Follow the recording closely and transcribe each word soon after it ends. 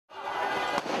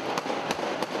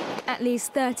At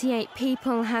least 38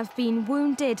 people have been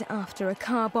wounded after a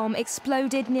car bomb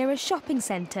exploded near a shopping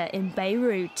centre in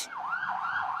Beirut.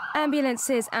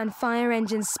 Ambulances and fire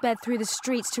engines sped through the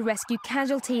streets to rescue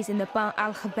casualties in the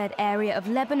al-Abed area of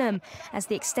Lebanon as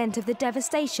the extent of the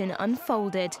devastation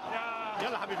unfolded.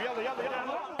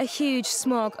 A huge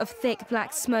smog of thick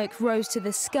black smoke rose to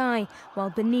the sky, while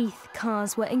beneath,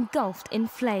 cars were engulfed in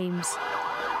flames.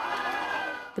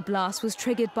 The blast was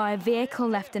triggered by a vehicle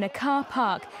left in a car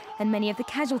park, and many of the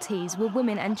casualties were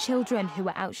women and children who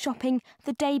were out shopping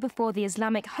the day before the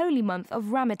Islamic holy month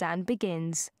of Ramadan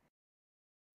begins.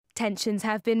 Tensions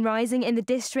have been rising in the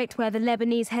district where the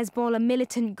Lebanese Hezbollah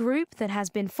militant group that has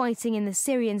been fighting in the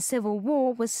Syrian civil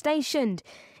war was stationed.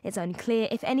 It's unclear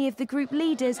if any of the group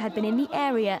leaders had been in the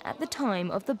area at the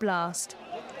time of the blast.